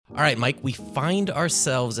All right, Mike, we find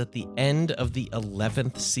ourselves at the end of the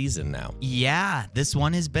 11th season now. Yeah, this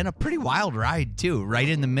one has been a pretty wild ride, too. Right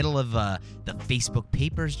in the middle of the Facebook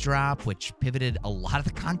Papers drop, which pivoted a lot of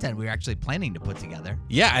the content we were actually planning to put together.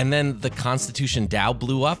 Yeah, and then the Constitution DAO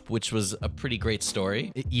blew up, which was a pretty great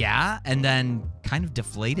story. Yeah, and then kind of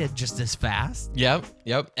deflated just as fast. Yep.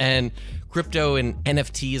 And crypto and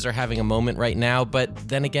NFTs are having a moment right now, but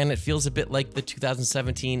then again, it feels a bit like the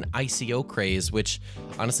 2017 ICO craze, which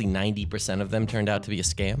honestly 90% of them turned out to be a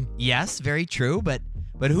scam. Yes, very true, but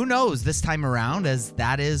who knows this time around, as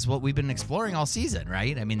that is what we've been exploring all season,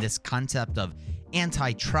 right? I mean, this concept of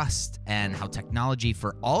antitrust and how technology,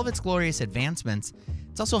 for all of its glorious advancements,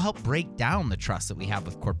 it's also helped break down the trust that we have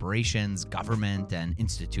with corporations, government, and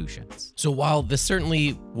institutions. So while this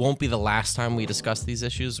certainly won't be the last time we discuss these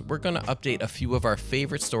issues, we're going to update a few of our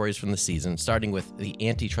favorite stories from the season, starting with the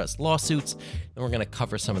antitrust lawsuits, then we're going to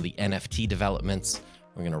cover some of the NFT developments.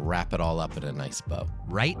 We're going to wrap it all up in a nice bow.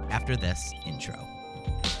 Right after this intro.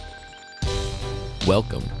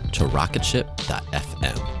 Welcome to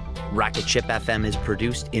Rocketship.fm. Rocketship FM is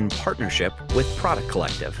produced in partnership with Product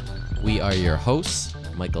Collective. We are your hosts,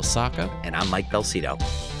 Michael Sacca. And I'm Mike Belsito.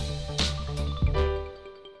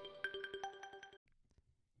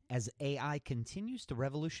 As AI continues to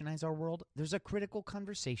revolutionize our world, there's a critical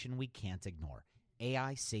conversation we can't ignore: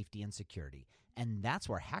 AI safety and security. And that's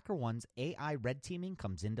where HackerOne's AI red teaming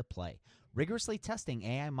comes into play, rigorously testing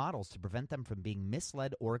AI models to prevent them from being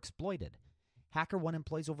misled or exploited. HackerOne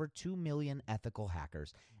employs over 2 million ethical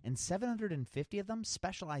hackers, and 750 of them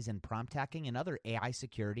specialize in prompt hacking and other AI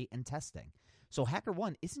security and testing. So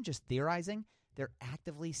HackerOne isn't just theorizing, they're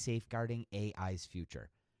actively safeguarding AI's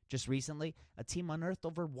future. Just recently, a team unearthed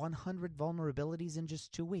over 100 vulnerabilities in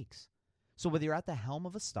just 2 weeks. So whether you're at the helm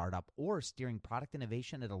of a startup or steering product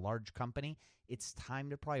innovation at a large company, it's time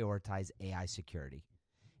to prioritize AI security.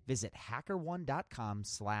 Visit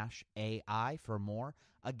hackerone.com/AI for more.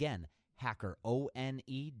 Again,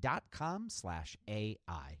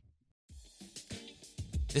 hackerone.com/AI.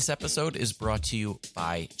 This episode is brought to you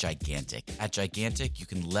by Gigantic. At Gigantic, you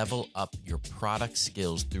can level up your product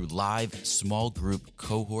skills through live, small group,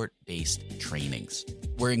 cohort-based trainings.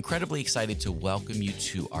 We're incredibly excited to welcome you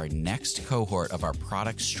to our next cohort of our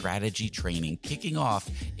product strategy training, kicking off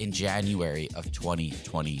in January of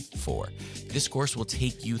 2024. This course will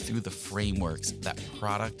take you through the frameworks that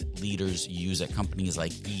product leaders use at companies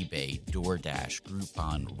like eBay, DoorDash,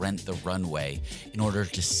 Groupon, Rent the Runway in order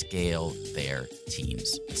to scale their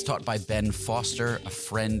teams. It's taught by Ben Foster, a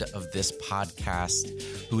friend of this podcast,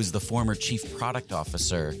 who is the former chief product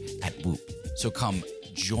officer at Whoop. So come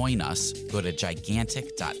join us. Go to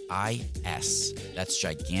gigantic.is. That's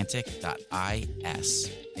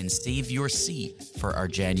gigantic.is. And save your seat for our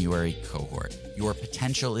January cohort. Your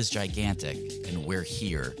potential is gigantic, and we're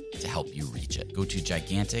here to help you reach it. Go to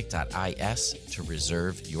gigantic.is to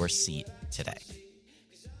reserve your seat today.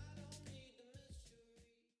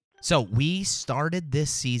 So we started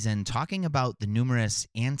this season talking about the numerous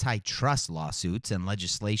antitrust lawsuits and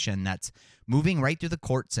legislation that's moving right through the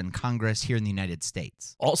courts and Congress here in the United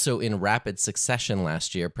States. Also, in rapid succession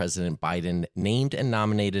last year, President Biden named and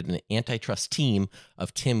nominated an antitrust team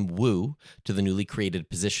of Tim Wu to the newly created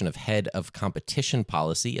position of head of competition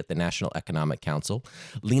policy at the National Economic Council,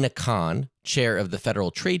 Lina Khan, chair of the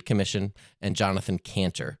Federal Trade Commission, and Jonathan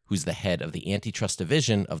Kanter, who's the head of the antitrust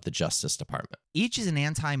division of the Justice Department. Each is an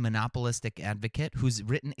anti-monopolistic advocate who's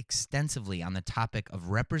written extensively on the topic of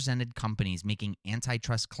represented companies making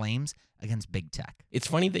antitrust claims against big tech. It's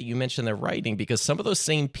funny that you mentioned their writing because some of those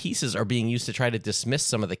same pieces are being used to try to dismiss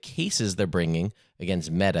some of the cases they're bringing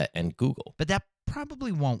against Meta and Google. But that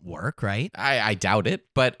probably won't work, right? I doubt it,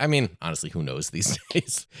 but I mean, honestly, who knows these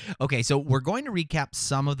days? Okay, so we're going to recap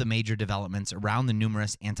some of the major developments around the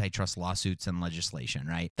numerous antitrust lawsuits and legislation,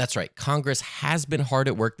 right? That's right. Congress has been hard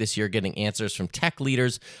at work this year getting answers from tech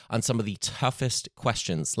leaders on some of the toughest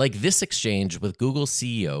questions, like this exchange with Google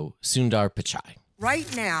CEO Sundar Pichai.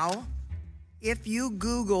 Right now, if you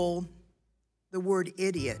Google the word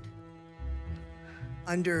idiot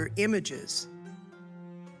under images,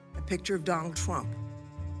 a picture of Donald Trump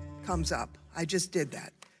comes up. I just did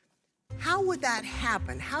that. How would that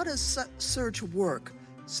happen? How does search work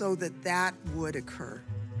so that that would occur?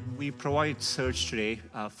 We provide search today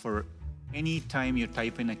for any time you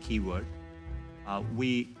type in a keyword.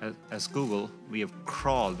 We, as Google, we've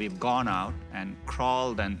gone out and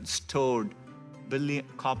crawled and stored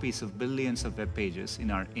copies of billions of web pages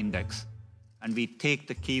in our index. And we take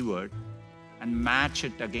the keyword and match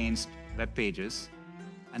it against web pages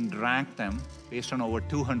and rank them based on over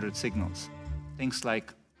 200 signals. Things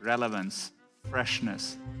like relevance,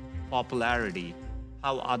 freshness, popularity,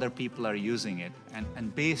 how other people are using it.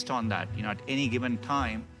 And based on that, at any given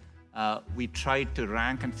time, we try to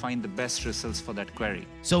rank and find the best results for that query.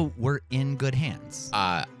 So we're in good hands.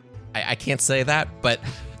 I can't say that, but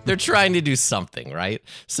they're trying to do something, right?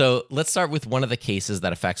 So let's start with one of the cases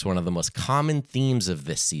that affects one of the most common themes of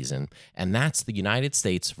this season, and that's the United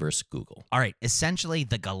States versus Google. All right, essentially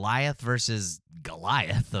the Goliath versus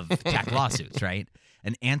Goliath of tech lawsuits, right?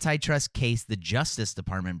 An antitrust case the Justice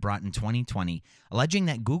Department brought in 2020, alleging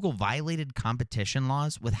that Google violated competition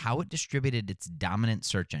laws with how it distributed its dominant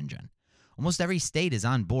search engine. Almost every state is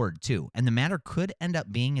on board, too, and the matter could end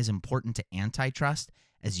up being as important to antitrust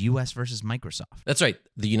as U.S. versus Microsoft. That's right.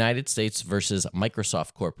 The United States versus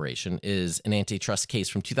Microsoft Corporation is an antitrust case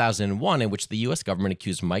from 2001 in which the U.S. government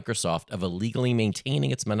accused Microsoft of illegally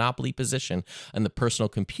maintaining its monopoly position in the personal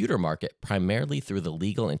computer market, primarily through the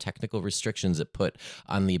legal and technical restrictions it put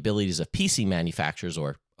on the abilities of PC manufacturers,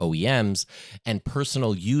 or OEMs, and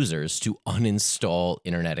personal users to uninstall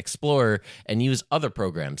Internet Explorer and use other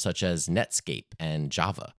programs such as Netscape and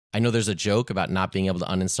Java. I know there's a joke about not being able to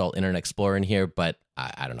uninstall Internet Explorer in here, but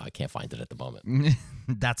I don't know. I can't find it at the moment.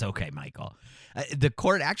 That's okay, Michael. The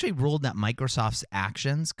court actually ruled that Microsoft's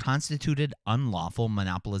actions constituted unlawful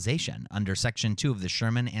monopolization under Section 2 of the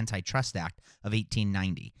Sherman Antitrust Act of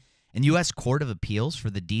 1890. And U.S. Court of Appeals for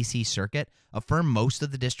the D.C. Circuit affirmed most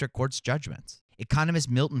of the district court's judgments. Economist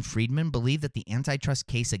Milton Friedman believed that the antitrust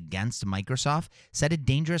case against Microsoft set a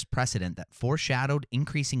dangerous precedent that foreshadowed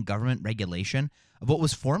increasing government regulation of what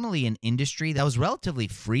was formerly an industry that was relatively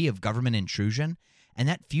free of government intrusion, and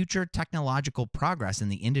that future technological progress in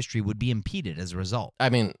the industry would be impeded as a result. I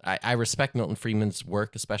mean, I respect Milton Friedman's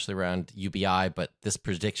work, especially around UBI, but this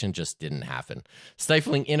prediction just didn't happen.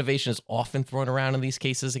 Stifling innovation is often thrown around in these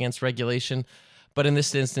cases against regulation, but in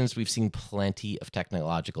this instance, we've seen plenty of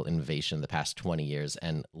technological innovation in the past 20 years,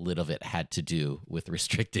 and little of it had to do with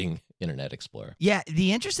restricting Internet Explorer. Yeah,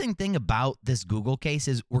 the interesting thing about this Google case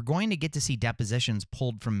is we're going to get to see depositions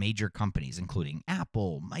pulled from major companies, including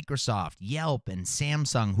Apple, Microsoft, Yelp, and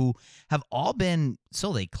Samsung, who have all been,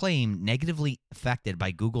 so they claim, negatively affected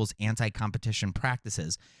by Google's anti-competition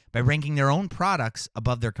practices by ranking their own products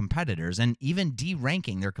above their competitors and even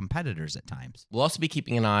de-ranking their competitors at times. We'll also be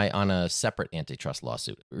keeping an eye on a separate antitrust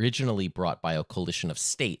lawsuit, originally brought by a coalition of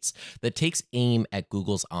states that takes aim at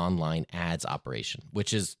Google's online ads operation,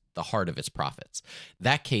 which is the heart of its profits.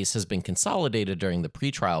 That case has been consolidated during the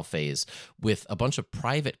pretrial phase with a bunch of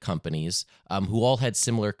private companies who all had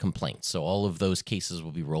similar complaints. So all of those cases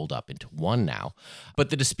will be rolled up into one now. But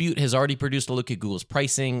the dispute has already produced a look at Google's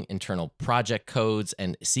pricing, internal project codes,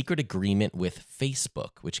 and secret agreement with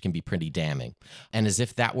Facebook, which can be pretty damning. And as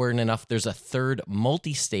if that weren't enough, there's a third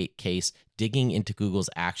multi-state case digging into Google's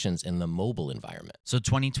actions in the mobile environment. So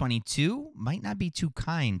 2022 might not be too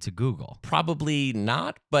kind to Google. Probably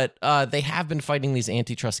not, but they have been fighting these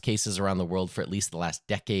antitrust cases around the world for at least the last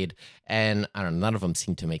decade, and I don't know, none of them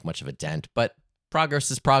seem to make much of a dent, but progress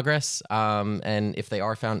is progress, and if they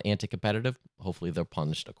are found anti-competitive, hopefully they're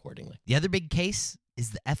punished accordingly. The other big case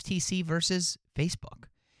is the FTC versus Facebook.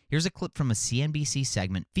 Here's a clip from a CNBC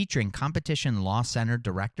segment featuring Competition Law Center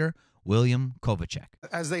Director William Kovacek.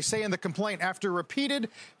 As they say in the complaint, after repeated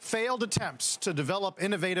failed attempts to develop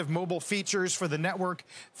innovative mobile features for the network,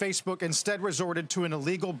 Facebook instead resorted to an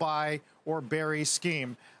illegal buy or bury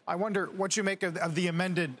scheme. I wonder what you make of the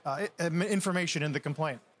amended information in the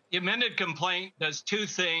complaint. The amended complaint does two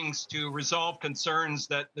things to resolve concerns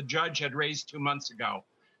that the judge had raised 2 months ago.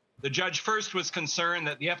 The judge first was concerned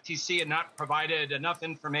that the FTC had not provided enough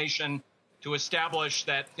information to establish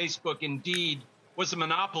that Facebook indeed was a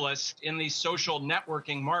monopolist in the social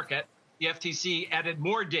networking market. The FTC added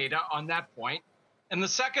more data on that point. And the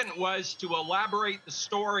second was to elaborate the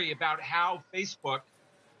story about how Facebook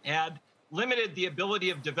had limited the ability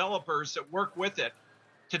of developers that work with it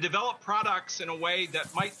to develop products in a way that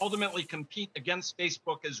might ultimately compete against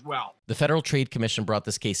Facebook as well. The Federal Trade Commission brought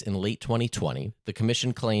this case in late 2020. The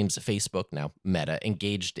commission claims Facebook, now Meta,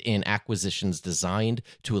 engaged in acquisitions designed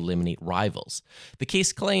to eliminate rivals. The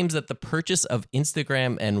case claims that the purchase of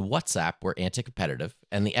Instagram and WhatsApp were anti-competitive,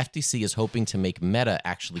 and the FTC is hoping to make Meta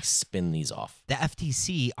actually spin these off. The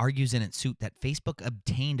FTC argues in its suit that Facebook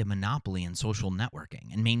obtained a monopoly in social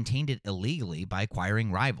networking and maintained it illegally by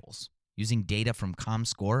acquiring rivals. Using data from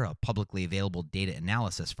Comscore, a publicly available data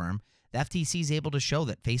analysis firm, the FTC is able to show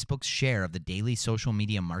that Facebook's share of the daily social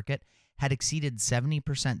media market had exceeded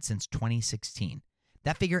 70% since 2016.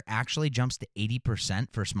 That figure actually jumps to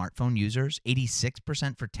 80% for smartphone users,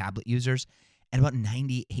 86% for tablet users, and about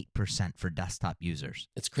 98% for desktop users.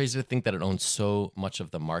 It's crazy to think that it owns so much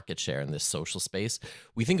of the market share in this social space.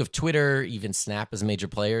 We think of Twitter, even Snap as major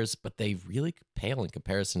players, but they really pale in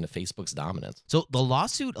comparison to Facebook's dominance. So the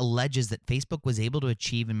lawsuit alleges that Facebook was able to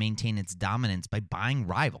achieve and maintain its dominance by buying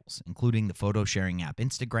rivals, including the photo sharing app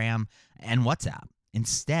Instagram and WhatsApp,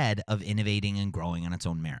 instead of innovating and growing on its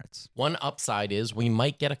own merits. One upside is we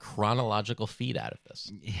might get a chronological feed out of this.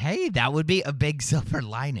 Hey, that would be a big silver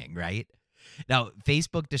lining, right? Now,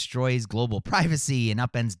 Facebook destroys global privacy and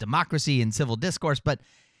upends democracy and civil discourse, but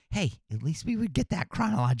hey, at least we would get that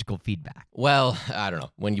chronological feedback. Well, I don't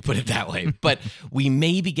know when you put it that way, but we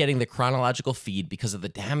may be getting the chronological feed because of the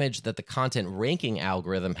damage that the content ranking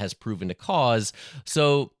algorithm has proven to cause.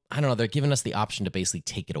 So, I don't know, they're giving us the option to basically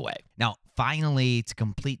take it away. Now, finally, to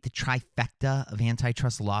complete the trifecta of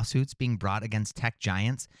antitrust lawsuits being brought against tech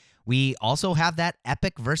giants, we also have that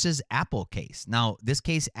Epic versus Apple case. Now, this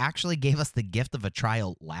case actually gave us the gift of a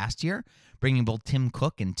trial last year, bringing both Tim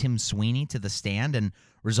Cook and Tim Sweeney to the stand and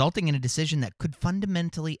resulting in a decision that could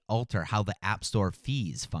fundamentally alter how the App Store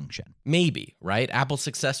fees function. Maybe, right? Apple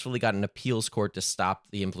successfully got an appeals court to stop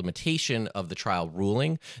the implementation of the trial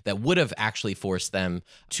ruling that would have actually forced them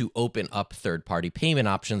to open up third-party payment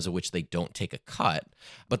options of which they don't take a cut.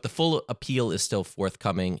 But the full appeal is still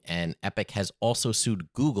forthcoming, and Epic has also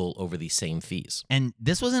sued Google over these same fees. And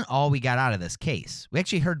this wasn't all we got out of this case. We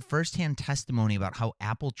actually heard firsthand testimony about how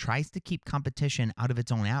Apple tries to keep competition out of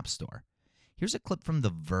its own App Store. Here's a clip from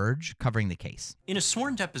The Verge covering the case. In a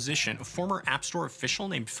sworn deposition, a former App Store official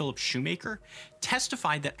named Philip Shoemaker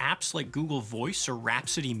testified that apps like Google Voice or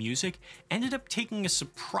Rhapsody Music ended up taking a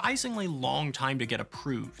surprisingly long time to get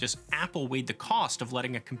approved, as Apple weighed the cost of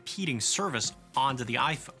letting a competing service onto the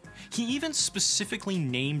iPhone. He even specifically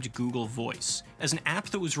named Google Voice as an app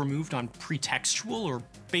that was removed on pretextual or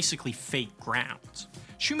basically fake grounds.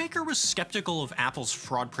 Shoemaker was skeptical of Apple's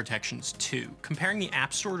fraud protections too, comparing the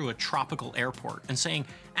App Store to a tropical airport and saying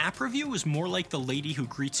App Review was more like the lady who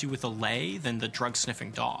greets you with a lei than the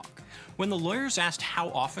drug-sniffing dog. When the lawyers asked how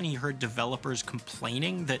often he heard developers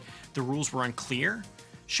complaining that the rules were unclear,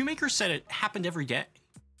 Shoemaker said it happened every day.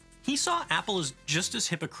 He saw Apple as just as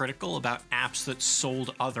hypocritical about apps that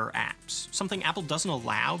sold other apps, something Apple doesn't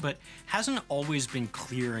allow but hasn't always been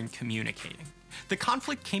clear in communicating. The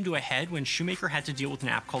conflict came to a head when Shoemaker had to deal with an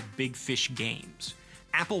app called Big Fish Games.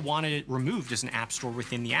 Apple wanted it removed as an app store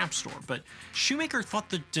within the App Store, but Shoemaker thought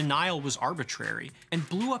the denial was arbitrary and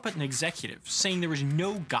blew up at an executive, saying there was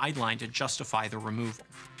no guideline to justify the removal.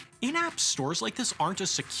 In-app stores like this aren't a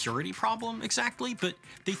security problem exactly, but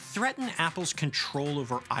they threaten Apple's control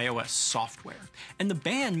over iOS software. And the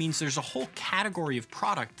ban means there's a whole category of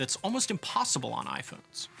product that's almost impossible on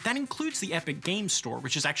iPhones. That includes the Epic Games Store,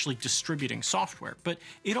 which is actually distributing software, but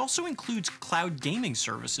it also includes cloud gaming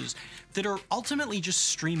services that are ultimately just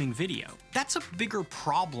streaming video. That's a bigger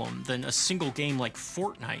problem than a single game like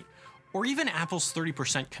Fortnite, or even Apple's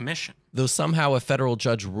 30% commission. Though somehow a federal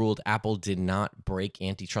judge ruled Apple did not break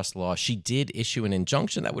antitrust law, she did issue an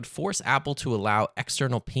injunction that would force Apple to allow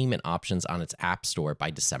external payment options on its App Store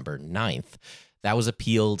by December 9th. That was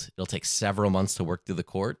appealed. It'll take several months to work through the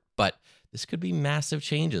court, but this could be massive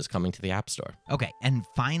changes coming to the App Store. Okay, and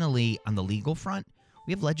finally, on the legal front,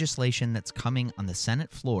 we have legislation that's coming on the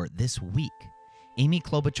Senate floor this week. Amy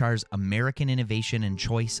Klobuchar's American Innovation and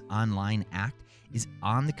Choice Online Act is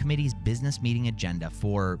on the committee's business meeting agenda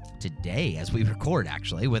for today, as we record,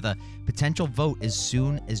 actually, with a potential vote as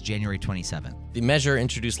soon as January 27th. The measure,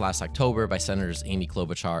 introduced last October by Senators Amy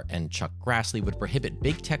Klobuchar and Chuck Grassley, would prohibit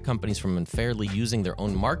big tech companies from unfairly using their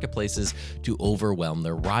own marketplaces to overwhelm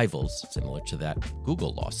their rivals, similar to that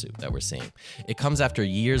Google lawsuit that we're seeing. It comes after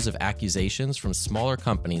years of accusations from smaller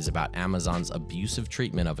companies about Amazon's abusive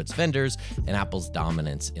treatment of its vendors and Apple's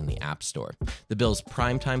dominance in the App Store. The bill's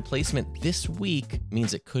primetime placement this week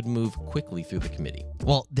means it could move quickly through the committee.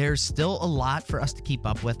 Well, there's still a lot for us to keep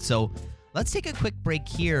up with, so let's take a quick break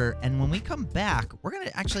here, and when we come back, we're going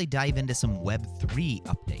to actually dive into some Web3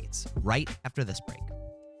 updates right after this break.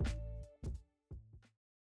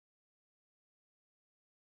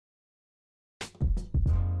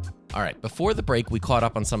 All right, before the break, we caught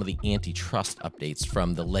up on some of the antitrust updates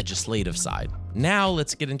from the legislative side. Now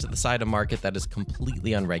let's get into the side of market that is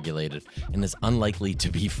completely unregulated and is unlikely to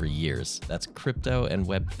be for years. That's crypto and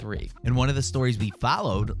Web3. And one of the stories we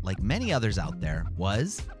followed, like many others out there,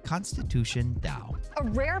 was Constitution DAO. A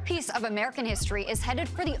rare piece of American history is headed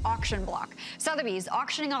for the auction block. Sotheby's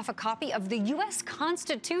auctioning off a copy of the U.S.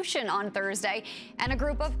 Constitution on Thursday, and a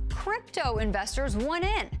group of crypto investors won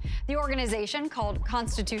in. The organization, called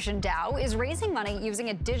Constitution DAO, is raising money using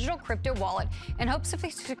a digital crypto wallet in hopes of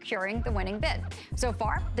securing the winning bid. in. So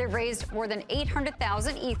far, they've raised more than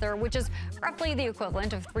 800,000 Ether, which is roughly the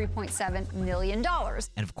equivalent of $3.7 million.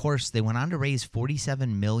 And of course, they went on to raise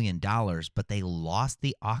 $47 million, but they lost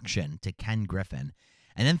the auction to Ken Griffin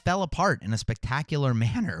and then fell apart in a spectacular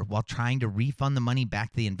manner while trying to refund the money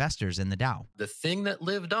back to the investors in the DAO. The thing that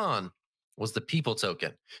lived on was the people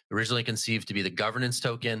token, originally conceived to be the governance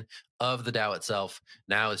token of the DAO itself.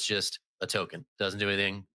 Now it's just a token. Doesn't do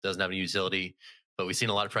anything, doesn't have any utility, but we've seen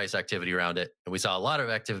a lot of price activity around it. And we saw a lot of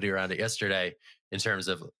activity around it yesterday in terms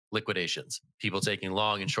of liquidations. People taking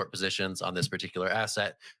long and short positions on this particular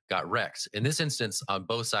asset got wrecked. In this instance, on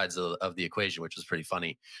both sides of the equation, which was pretty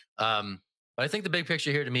funny. But I think the big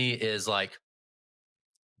picture here to me is like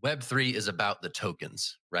Web3 is about the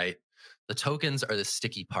tokens, right? The tokens are the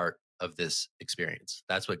sticky part of this experience.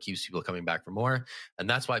 That's what keeps people coming back for more. And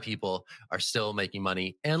that's why people are still making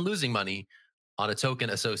money and losing money on a token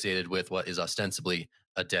associated with what is ostensibly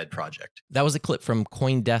a dead project. That was a clip from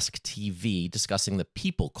CoinDesk TV discussing the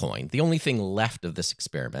People Coin, the only thing left of this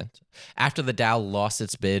experiment. After the DAO lost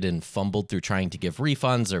its bid and fumbled through trying to give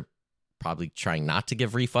refunds, or probably trying not to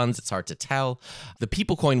give refunds, it's hard to tell. The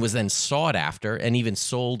People Coin was then sought after and even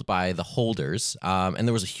sold by the holders. And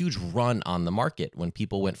there was a huge run on the market when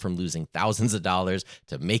people went from losing thousands of dollars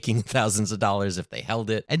to making thousands of dollars if they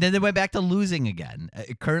held it. And then they went back to losing again.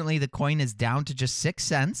 Currently, the coin is down to just 6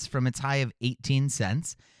 cents from its high of 18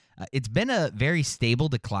 cents. It's been a very stable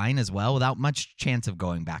decline as well, without much chance of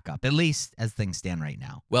going back up, at least as things stand right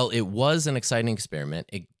now. Well, it was an exciting experiment.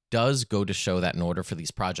 It does go to show that in order for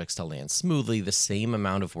these projects to land smoothly, the same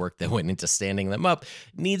amount of work that went into standing them up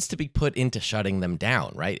needs to be put into shutting them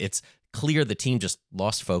down, right? It's clear the team just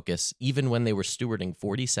lost focus even when they were stewarding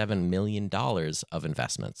 $47 million of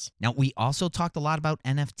investments. Now, we also talked a lot about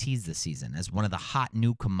NFTs this season as one of the hot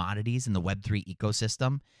new commodities in the Web3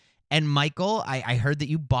 ecosystem. And Michael, I heard that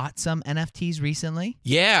you bought some NFTs recently.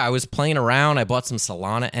 Yeah, I was playing around. I bought some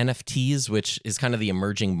Solana NFTs, which is kind of the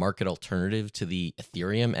emerging market alternative to the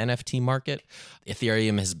Ethereum NFT market.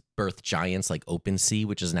 Ethereum has birthed giants like OpenSea,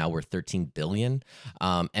 which is now worth $13 billion,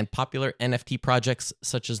 and popular NFT projects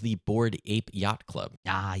such as the Bored Ape Yacht Club.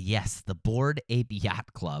 Ah, yes, the Bored Ape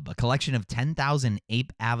Yacht Club, a collection of 10,000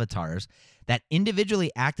 ape avatars that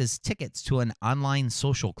individually act as tickets to an online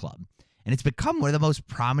social club. And it's become one of the most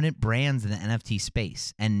prominent brands in the NFT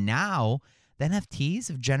space. And now the NFTs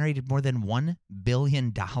have generated more than $1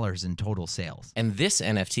 billion in total sales. And this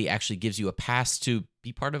NFT actually gives you a pass to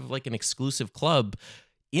be part of like an exclusive club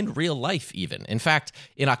in real life even. In fact,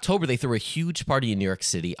 in October, they threw a huge party in New York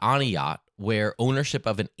City on a yacht where ownership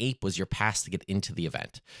of an ape was your pass to get into the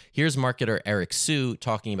event. Here's marketer Eric Su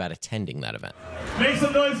talking about attending that event. Make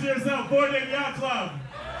some noise for yourself, Bored Ape Yacht Club.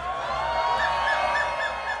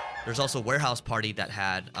 There's also a warehouse party that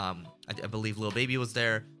had, I believe Lil Baby was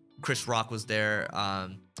there, Chris Rock was there,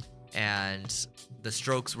 and the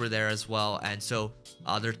Strokes were there as well. And so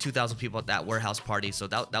there are 2,000 people at that warehouse party, so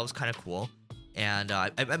that was kind of cool. And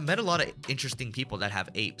I met a lot of interesting people that have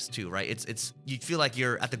apes too, right? It's you feel like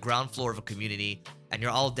you're at the ground floor of a community, and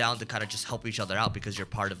you're all down to kind of just help each other out because you're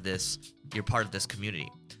part of this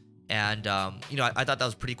community. And, I thought that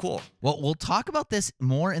was pretty cool. Well, we'll talk about this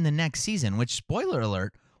more in the next season, which, spoiler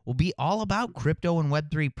alert, will be all about crypto and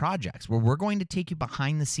Web3 projects, where we're going to take you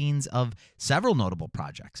behind the scenes of several notable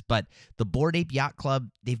projects. But the Bored Ape Yacht Club,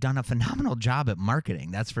 they've done a phenomenal job at marketing,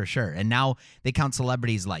 that's for sure. And now they count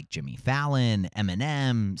celebrities like Jimmy Fallon,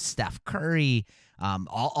 Eminem, Steph Curry.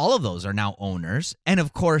 All of those are now owners. And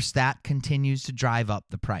of course, that continues to drive up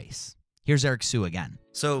the price. Here's Eric Su again.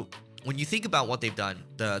 So when you think about what they've done,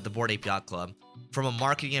 the Bored Ape Yacht Club, from a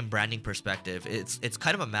marketing and branding perspective, it's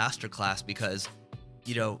kind of a masterclass because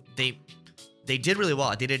they did really well.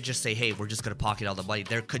 They didn't just say, hey, we're just going to pocket all the money.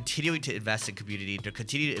 They're continuing to invest in community. They're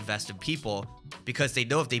continuing to invest in people because they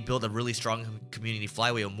know if they build a really strong community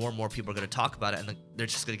flywheel, more and more people are going to talk about it, and they're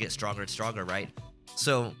just going to get stronger and stronger, right?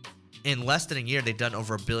 So in less than a year, they've done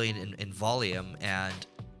over $1 billion in volume, and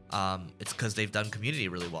it's because they've done community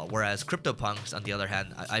really well. Whereas CryptoPunks, on the other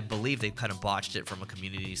hand, I believe they've kind of botched it from a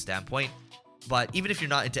community standpoint. But even if you're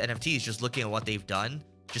not into NFTs, just looking at what they've done,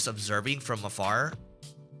 just observing from afar,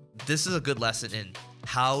 this is a good lesson in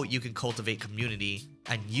how you can cultivate community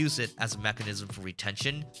and use it as a mechanism for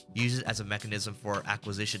retention, use it as a mechanism for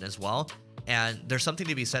acquisition as well. And there's something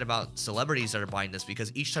to be said about celebrities that are buying this,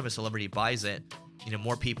 because each time a celebrity buys it,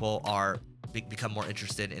 more people become more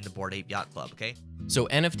interested in the Bored Ape Yacht Club, okay? So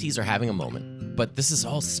NFTs are having a moment, but this is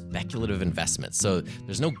all speculative investment. So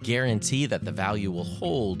there's no guarantee that the value will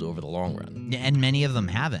hold over the long run. And many of them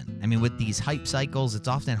haven't. I mean, with these hype cycles, it's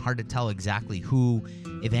often hard to tell exactly who,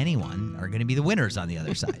 if anyone, are going to be the winners on the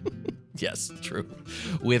other side. Yes, true.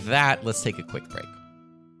 With that, let's take a quick break.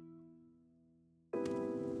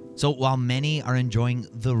 So while many are enjoying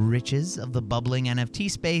the riches of the bubbling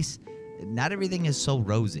NFT space, not everything is so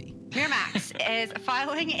rosy. Miramax is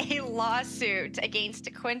filing a lawsuit against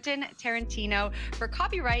Quentin Tarantino for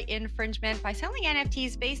copyright infringement by selling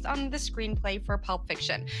NFTs based on the screenplay for Pulp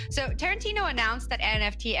Fiction. So Tarantino announced at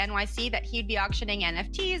NFT NYC that he'd be auctioning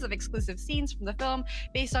NFTs of exclusive scenes from the film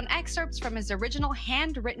based on excerpts from his original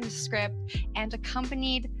handwritten script and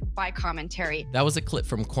accompanied by commentary. That was a clip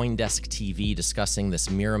from CoinDesk TV discussing this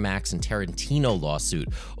Miramax and Tarantino lawsuit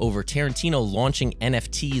over Tarantino launching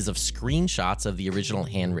NFTs of screenshots of the original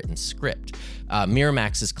handwritten script.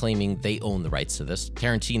 Miramax is claiming they own the rights to this.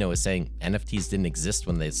 Tarantino is saying NFTs didn't exist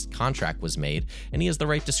when this contract was made, and he has the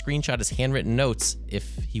right to screenshot his handwritten notes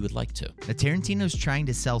if he would like to. Now, Tarantino's trying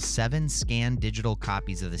to sell 7 scanned digital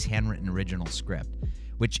copies of this handwritten original script,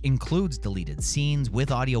 which includes deleted scenes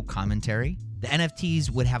with audio commentary. The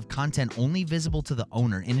NFTs would have content only visible to the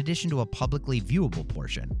owner in addition to a publicly viewable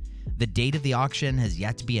portion. The date of the auction has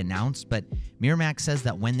yet to be announced, but Miramax says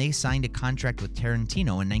that when they signed a contract with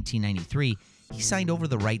Tarantino in 1993, he signed over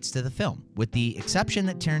the rights to the film, with the exception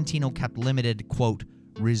that Tarantino kept limited, quote,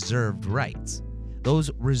 reserved rights. Those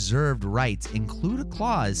reserved rights include a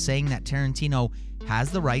clause saying that Tarantino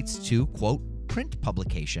has the rights to, quote, print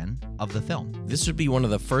publication of the film. This would be one of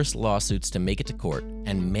the first lawsuits to make it to court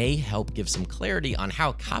and may help give some clarity on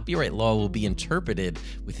how copyright law will be interpreted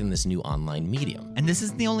within this new online medium. And this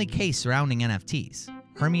isn't the only case surrounding NFTs.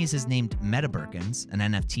 Hermes has named MetaBirkins, an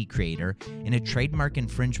NFT creator, in a trademark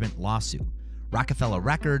infringement lawsuit. Rockefeller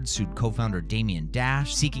Records sued co-founder Damien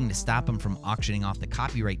Dash, seeking to stop him from auctioning off the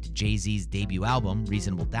copyright to Jay-Z's debut album,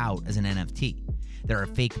 Reasonable Doubt, as an NFT. There are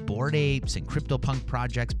fake Bored Apes and CryptoPunk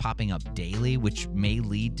projects popping up daily, which may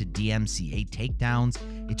lead to DMCA takedowns.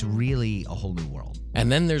 It's really a whole new world. And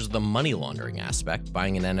then there's the money laundering aspect.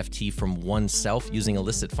 Buying an NFT from oneself using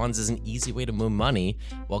illicit funds is an easy way to move money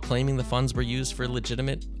while claiming the funds were used for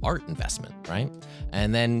legitimate art investment, right?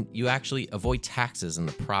 And then you actually avoid taxes in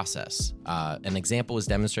the process. An example was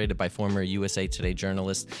demonstrated by former USA Today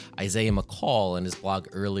journalist Isaiah McCall in his blog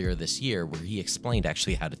earlier this year, where he explained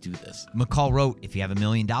actually how to do this. McCall wrote, if you have $1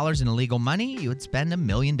 million in illegal money, you would spend $1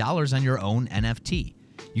 million on your own NFT.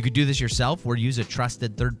 You could do this yourself or use a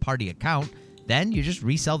trusted third-party account. Then you just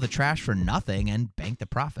resell the trash for nothing and bank the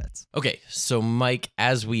profits. Okay, so Mike,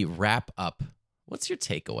 as we wrap up, what's your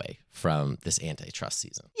takeaway from this antitrust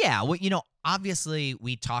season? Yeah, well, obviously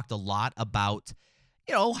we talked a lot about,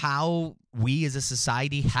 how we as a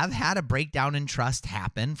society have had a breakdown in trust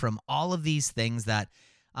happen from all of these things that,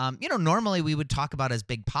 normally we would talk about as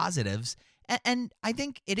big positives. And I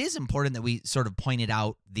think it is important that we sort of pointed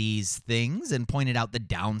out these things and pointed out the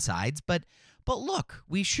downsides. But look,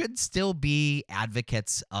 we should still be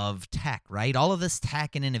advocates of tech, right? All of this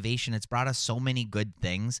tech and innovation, it's brought us so many good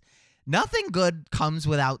things. Nothing good comes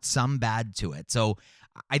without some bad to it. So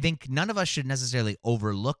I think none of us should necessarily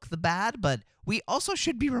overlook the bad, but we also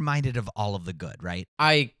should be reminded of all of the good, right?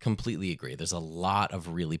 I completely agree. There's a lot of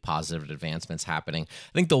really positive advancements happening.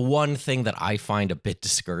 I think the one thing that I find a bit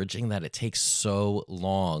discouraging that it takes so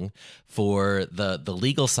long for the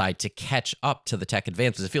legal side to catch up to the tech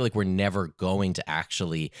advances. I feel like we're never going to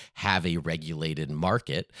actually have a regulated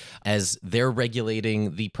market as they're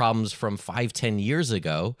regulating the problems from 5-10 years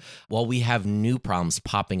ago while we have new problems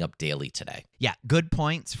popping up daily today. Yeah, good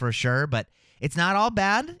points for sure, but it's not all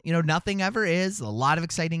bad. Nothing ever is. A lot of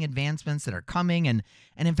exciting advancements that are coming. And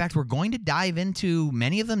in fact, we're going to dive into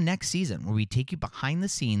many of them next season, where we take you behind the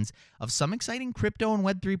scenes of some exciting crypto and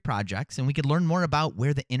Web3 projects, and we could learn more about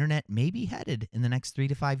where the internet may be headed in the next 3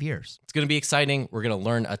 to 5 years. It's going to be exciting. We're going to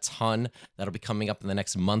learn a ton. That'll be coming up in the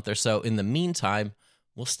next month or so. In the meantime,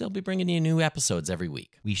 we'll still be bringing you new episodes every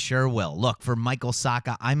week. We sure will. Look, for Michael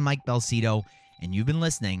Sacca, I'm Mike Belsito, and you've been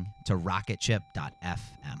listening to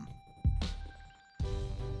Rocketship.fm.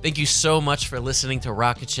 Thank you so much for listening to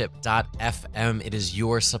Rocketship.fm. It is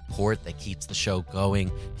your support that keeps the show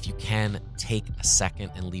going. If you can, take a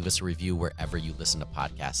second and leave us a review wherever you listen to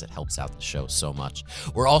podcasts. It helps out the show so much.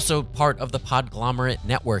 We're also part of the Podglomerate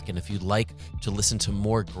Network, and if you'd like to listen to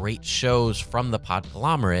more great shows from the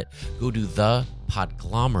Podglomerate, go to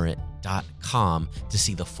thepodglomerate.com to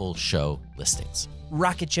see the full show listings.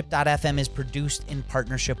 Rocketship.fm is produced in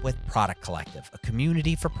partnership with Product Collective, a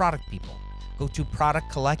community for product people. Go to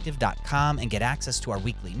productcollective.com and get access to our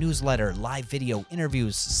weekly newsletter, live video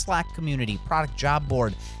interviews, Slack community, product job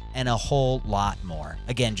board, and a whole lot more.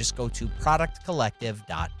 Again, just go to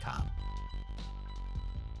productcollective.com.